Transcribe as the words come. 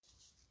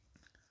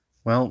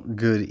Well,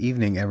 good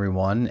evening,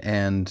 everyone,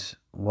 and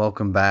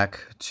welcome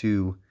back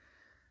to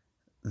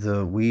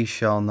the We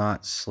Shall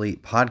Not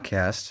Sleep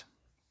podcast.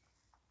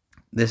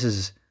 This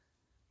is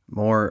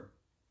more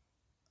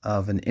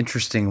of an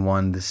interesting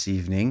one this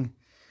evening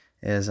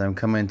as I'm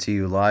coming to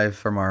you live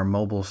from our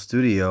mobile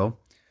studio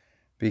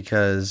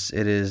because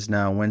it is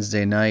now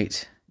Wednesday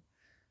night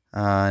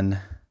on,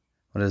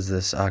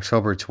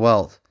 October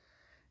 12th,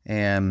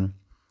 and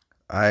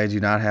I do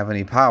not have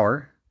any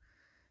power,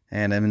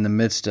 and I'm in the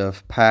midst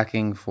of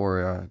packing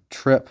for a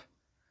trip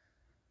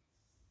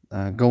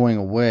going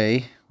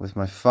away with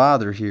my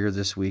father here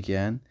this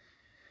weekend.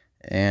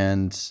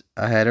 And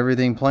I had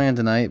everything planned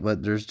tonight,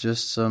 but there's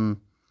just some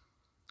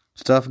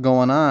stuff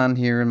going on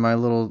here in my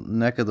little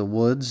neck of the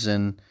woods,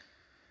 and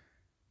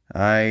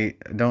I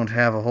don't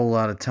have a whole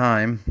lot of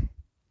time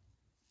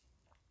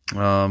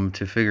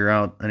to figure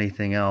out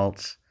anything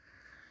else.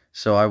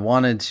 So I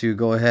wanted to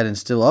go ahead and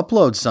still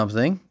upload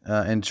something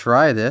and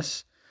try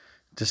this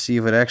to see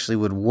if it actually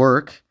would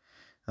work.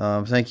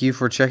 Thank you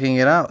for checking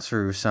it out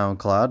through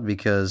SoundCloud,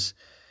 because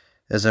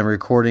as I'm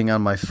recording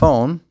on my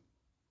phone,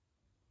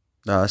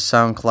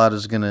 SoundCloud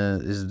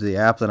is the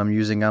app that I'm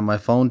using on my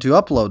phone to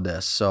upload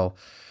this. So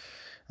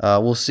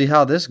we'll see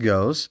how this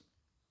goes.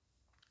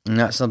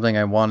 Not something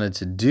I wanted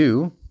to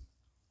do.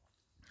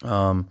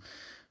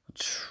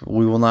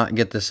 We will not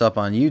get this up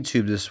on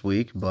YouTube this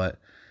week, but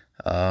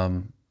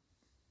I'm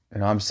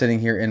sitting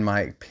here in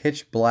my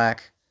pitch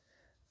black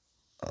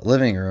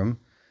living room,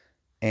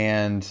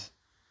 and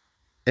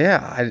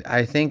yeah,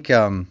 I think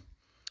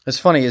it's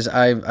funny is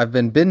I've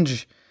been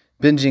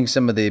binging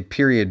some of the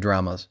period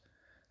dramas.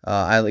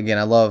 I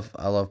love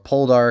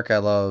Poldark, I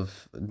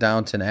love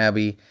Downton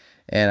Abbey,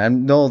 and I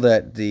know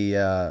that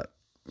the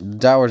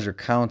Dowager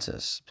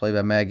Countess, played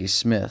by Maggie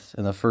Smith,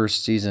 in the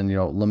first season,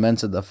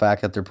 lamented the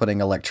fact that they're putting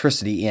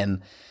electricity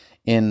in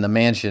the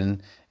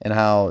mansion, and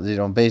how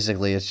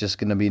basically it's just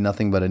going to be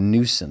nothing but a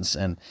nuisance.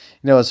 And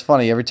it's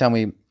funny, every time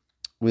we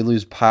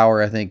lose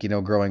power, I think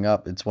growing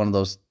up, it's one of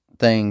those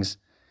things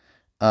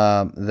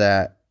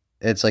that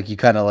it's like you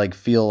kind of like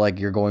feel like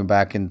you're going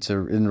back in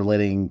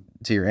relating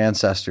to your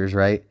ancestors,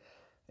 right?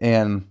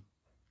 And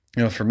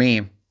for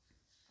me,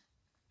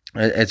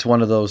 it's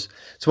one of those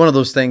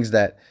things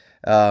that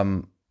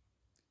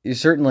you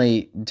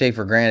certainly take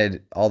for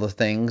granted all the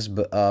things,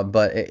 but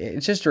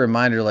it's just a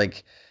reminder,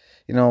 like,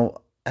 I don't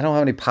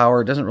have any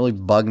power. It doesn't really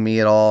bug me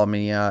at all. I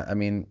mean, yeah,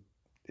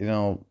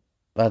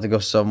 I have to go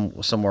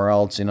somewhere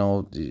else.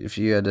 If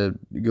you had to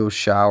go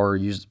shower or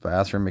use the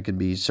bathroom, it could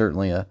be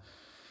certainly a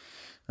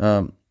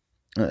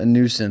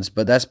nuisance,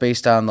 but that's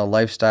based on the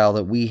lifestyle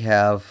that we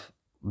have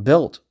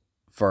built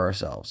for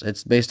ourselves.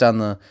 It's based on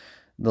the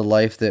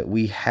life that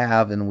we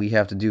have and we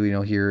have to do,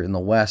 here in the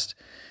West.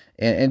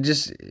 And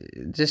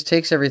it just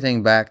takes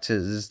everything back to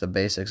just the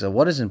basics of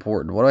what is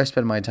important. What do I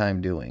spend my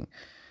time doing?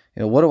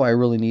 What do I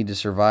really need to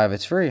survive?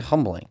 It's very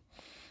humbling.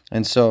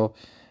 And so,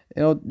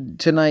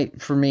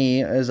 tonight for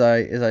me, as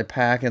I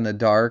pack in the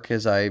dark,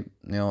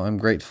 I'm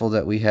grateful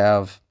that we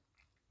have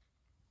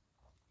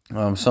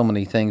so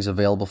many things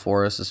available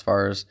for us as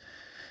far as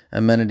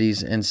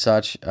amenities and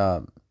such.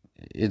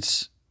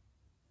 It's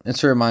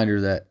a reminder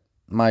that,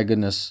 my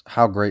goodness,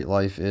 how great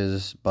life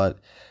is, but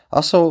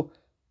also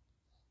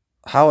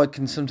how it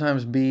can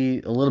sometimes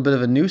be a little bit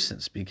of a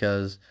nuisance,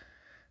 because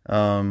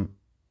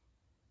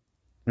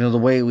the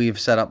way we've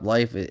set up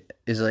life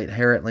is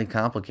inherently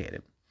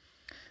complicated,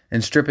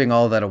 and stripping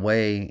all that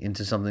away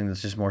into something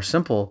that's just more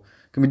simple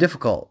can be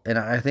difficult. And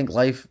I think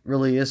life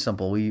really is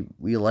simple. We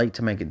like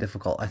to make it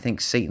difficult. I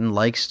think Satan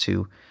likes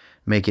to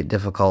make it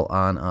difficult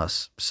on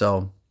us.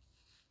 So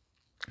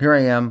here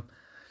I am,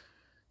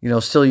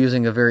 still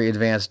using a very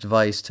advanced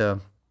device to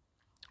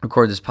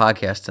record this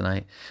podcast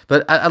tonight.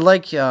 But I'd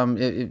like,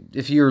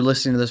 if you're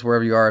listening to this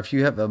wherever you are, if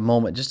you have a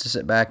moment just to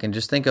sit back and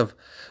just think of,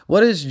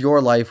 what is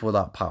your life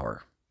without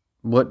power?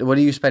 What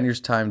do you spend your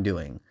time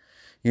doing?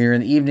 You're in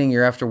the evening,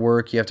 you're after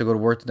work, you have to go to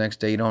work the next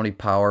day, you don't have any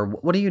power.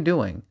 What are you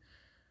doing?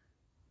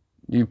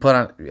 You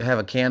have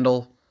a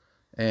candle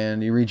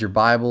and you read your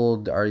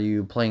Bible? Are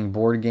you playing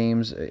board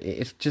games?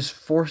 It just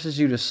forces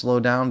you to slow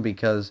down,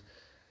 because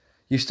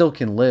you still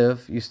can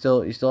live. You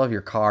still have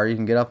your car. You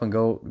can get up and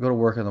go to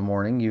work in the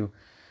morning.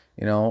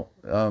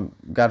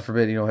 God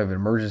forbid you don't have an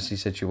emergency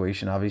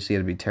situation. Obviously,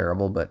 it'd be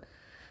terrible. But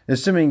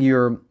assuming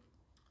your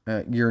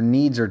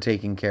needs are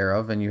taken care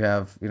of, and you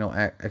have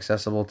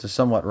accessible to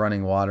somewhat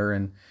running water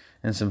and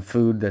some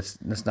food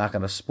that's not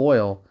going to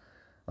spoil,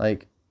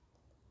 like,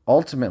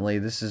 ultimately,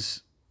 this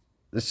is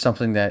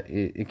something that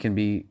it can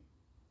be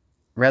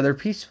rather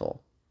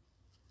peaceful.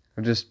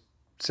 Or just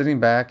sitting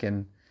back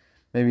and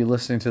maybe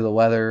listening to the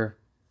weather,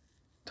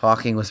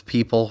 talking with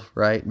people,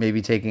 right?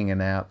 Maybe taking a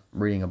nap,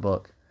 reading a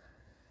book.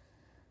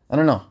 I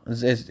don't know.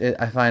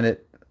 I find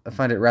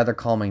it rather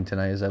calming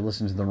tonight as I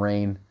listen to the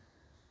rain.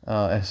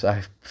 As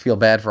I feel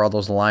bad for all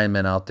those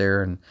linemen out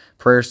there, and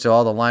prayers to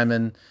all the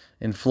linemen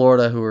in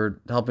Florida who are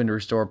helping to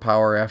restore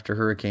power after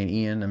Hurricane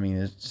Ian. I mean,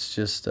 it's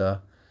just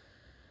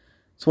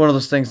it's one of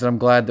those things that I'm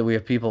glad that we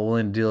have people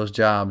willing to do those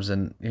jobs.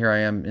 And here I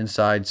am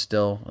inside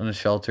still in a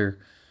shelter,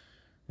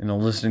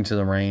 listening to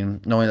the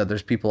rain, knowing that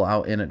there's people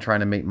out in it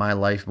trying to make my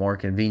life more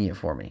convenient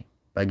for me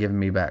by giving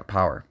me back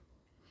power.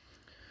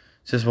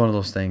 It's just one of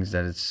those things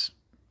that it's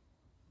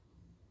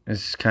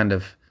kind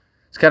of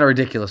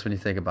ridiculous when you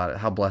think about it,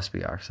 how blessed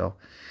we are. So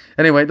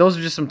anyway, those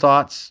are just some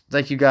thoughts.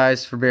 Thank you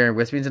guys for bearing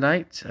with me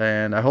tonight,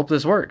 and I hope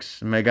this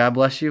works. May God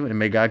bless you, and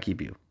may God keep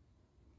you.